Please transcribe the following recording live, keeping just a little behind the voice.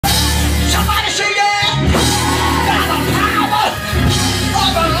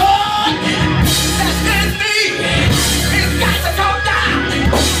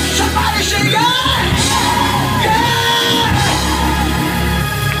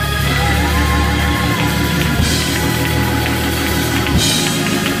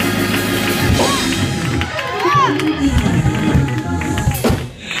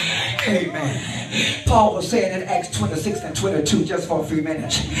22 just for a few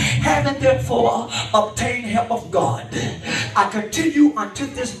minutes. Having therefore obtained help of God, I continue unto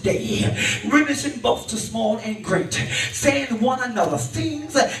this day, witnessing both to small and great, saying one another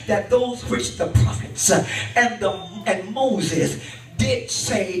things that those which the prophets and Moses did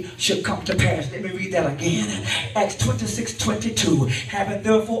say should come to pass. Let me read that again. Acts 26:22. Having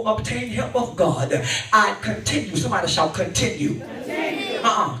therefore obtained help of God, I continue. Somebody shout continue.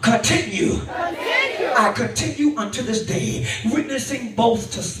 Continue. I continue unto this day, witnessing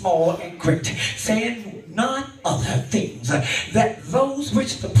both to small and great, saying none other things that those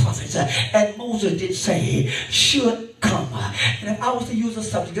which the prophets and Moses did say should come. And if I was to use a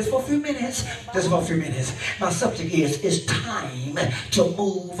subject just for a few minutes, my subject is it's time to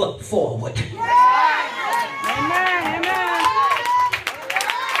move forward. Amen.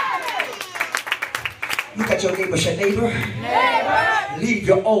 Look at your neighbor, say neighbor. Leave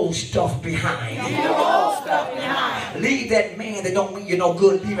your old stuff behind. Leave that man that don't mean you no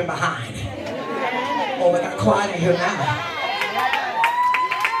good, leave him behind. Oh, we got quiet in here now.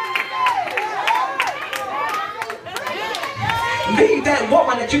 Leave that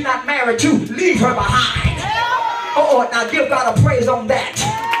woman that you're not married to, leave her behind. Oh, now give God a praise on that.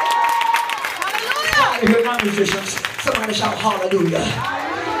 Hallelujah. Here now, musicians, somebody shout hallelujah.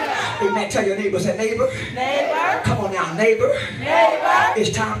 Amen. Tell your neighbor, say neighbor. Come on now, neighbor.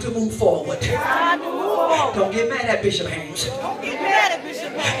 It's time to move forward. Don't get mad at Bishop Haynes. Don't get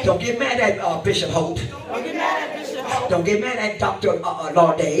mad at Bishop Holt. Don't get mad at Dr.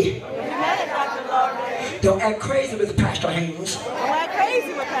 Larday. Don't act crazy with Pastor Haynes.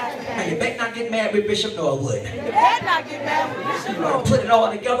 And you better not get mad with Bishop Norwood. Put it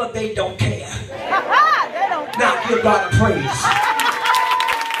all together, they don't care. Now give God a praise.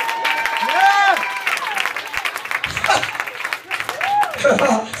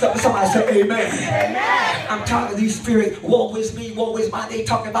 Somebody say amen. I'm tired of these spirits. Woe is me, woe is mine. They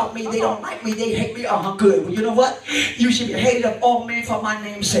talk about me. They don't like me. They hate me. Good. Well, you know what? You should be hated of all men for my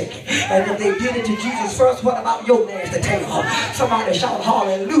name's sake. And if they did it to Jesus first, what about your nasty table? Somebody shout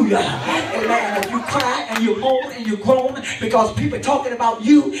hallelujah. Amen. If you cry and you moan and you groan because people talking about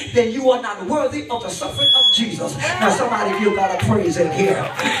you, then you are not worthy of the suffering of Jesus. Now somebody give God a praise in here.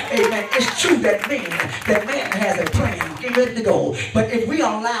 Amen. It's true that man has a plan. Get ready to go. But if we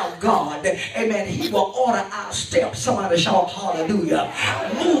allow God, amen, he will order our steps. Somebody shout hallelujah.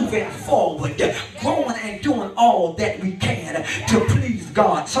 Moving forward, growing and doing all that we can to please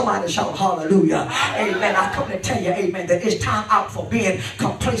God. Somebody shout hallelujah. Amen. I come to tell you, amen, that it's time out for being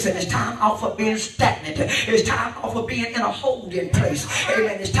complacent. It's time out for being stagnant. It's time out for being in a holding place.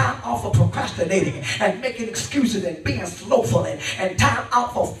 Amen. It's time out for procrastinating and making excuses and being slowful and time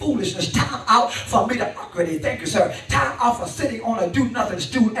out for foolishness. Time out for mediocrity. Thank you, sir. Time out for sitting on a do-nothing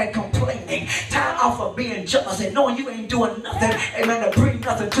stool and complaining. Time out for being jealous and knowing you ain't doing nothing, amen, to bring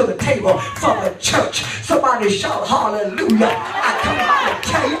nothing to the table for the church. Somebody shout hallelujah. I come out to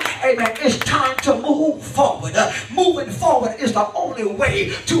tell you, amen, it's time to move forward. Moving forward is the only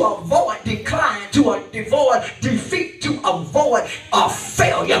way to avoid decline, to avoid defeat, to avoid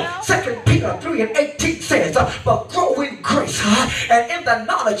failure. 2 Peter 3:18 says, but grow in grace and in the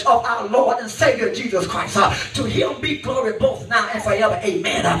knowledge of our Lord and Savior Jesus Christ. To him be glory both now and forever.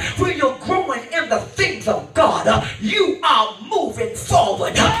 Amen. When you're growing in the things of God, you are moving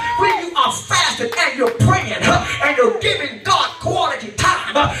forward. When you are fasting and you're praying and you're giving God quality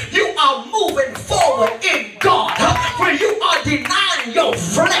time, you are moving forward in God. When you are denying your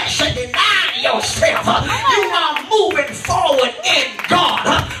flesh and denying yourself, you are moving forward in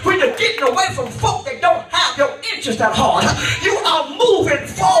God. When you're getting away from folk that don't have your interest at heart, you are moving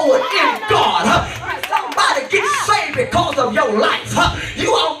forward in God. When somebody gets saved because of your life,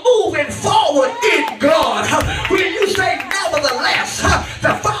 you are moving forward in God. When you say nevertheless,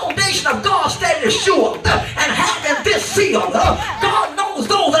 the foundation of God standing sure and having this seal, God knows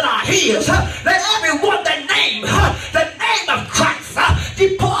those that are his. Let everyone that name the name of Christ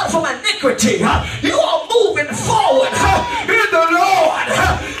depart from iniquity. You are moving forward in the Lord.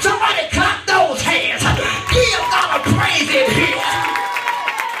 Somebody clap those hands. Give God a praise in here.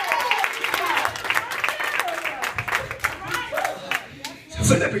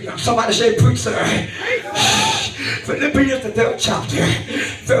 Philippians, somebody say preach, sir. Philippians the 3rd chapter,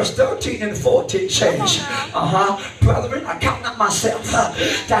 verse 13 and 14 says, brethren, I count not myself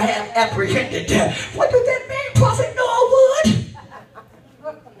to have apprehended. What does that mean, Prophet Norwood?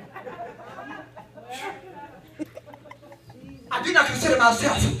 I do not consider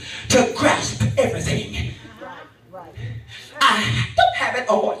myself to grasp everything. I don't have it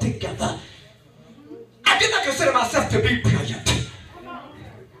all together. I do not consider myself to be brilliant,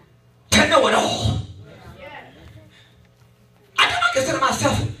 to know it all.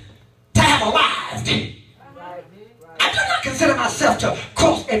 myself to have arrived. I do not consider myself to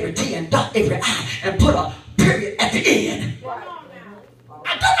cross every T and dot every I and put a period at the end.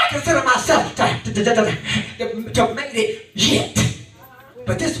 I do not consider myself to make it yet.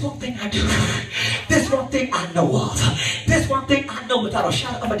 But this one thing I do, this one thing I know of, this one thing I know without a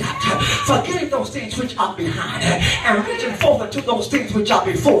shadow of a doubt, forgetting those things which are behind and reaching forward to those things which are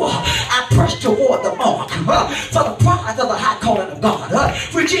before, I press toward the mark for the prize of the high calling of God,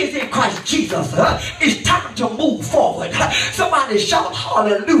 which is in Christ Jesus. It's time to move forward. Somebody shout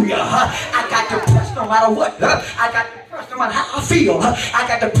hallelujah. I got to press no matter what. I got to press no matter how I feel. I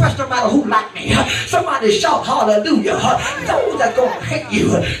got to press no matter who like me. Somebody shout hallelujah. Those that gonna hate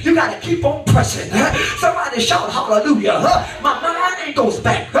you, you got to keep on pressing. Somebody shout hallelujah. My mind goes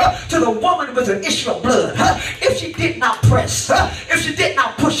back to the woman with an issue of blood. If she did not press, if she did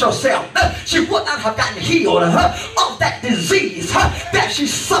not push herself, she would not have gotten healed of that disease that she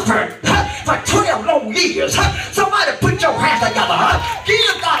suffered for 12 long years. Somebody put your hands together.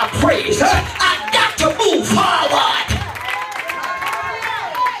 Give God a praise. I got to move forward.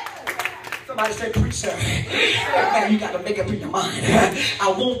 Somebody say, preacher, man, you got to make up in your mind.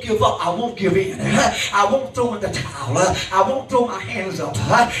 I won't give up. I won't give in. I won't throw in the towel. I won't throw my hands up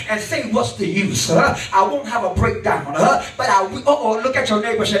and say, what's the use? I won't have a breakdown. But I will. Look at your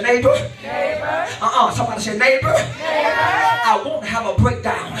neighbor. Say, neighbor. Somebody say, neighbor. I won't have a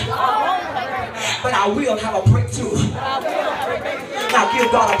breakdown. But I will have a breakthrough. Now give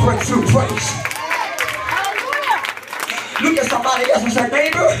God a breakthrough praise. Look at somebody else and say,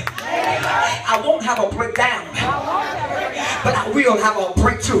 neighbor, I won't have a breakdown, but I will have a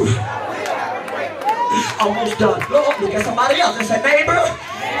breakthrough. Almost done. Look at somebody else and say, neighbor,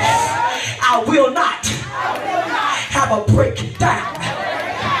 I will not have a breakdown,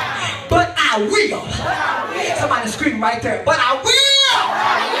 but I will. Somebody scream right there, but I will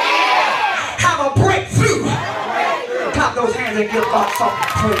have a breakthrough. Clap those hands and give God some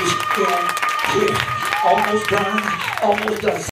praise in here. Almost done. Almost done.